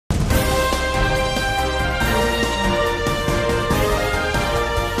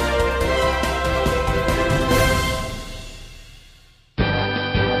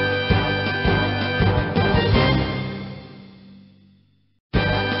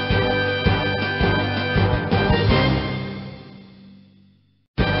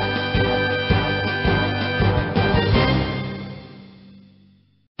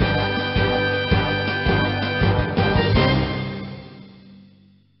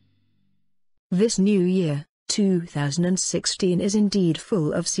This new year, 2016, is indeed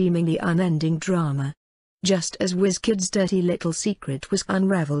full of seemingly unending drama. Just as WizKid's dirty little secret was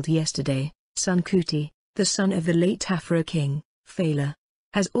unraveled yesterday, son Kuti, the son of the late Afro king, Fela,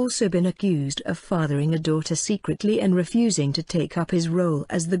 has also been accused of fathering a daughter secretly and refusing to take up his role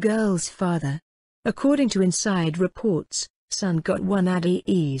as the girl's father. According to inside reports, Seun got one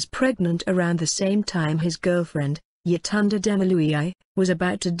Adie's pregnant around the same time his girlfriend, Yatunda Demalui, was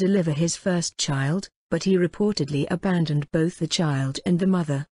about to deliver his first child, but he reportedly abandoned both the child and the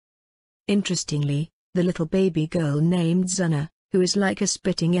mother. Interestingly, the little baby girl named Zuna, who is like a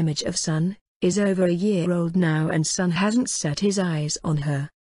spitting image of Seun, is over a year old now and Seun hasn't set his eyes on her.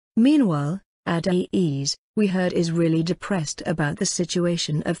 Meanwhile, Adie's, we heard, is really depressed about the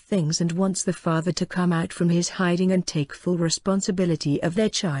situation of things and wants the father to come out from his hiding and take full responsibility of their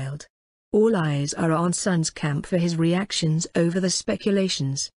child. All eyes are on Seun's camp for his reactions over the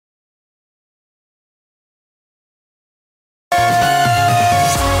speculations.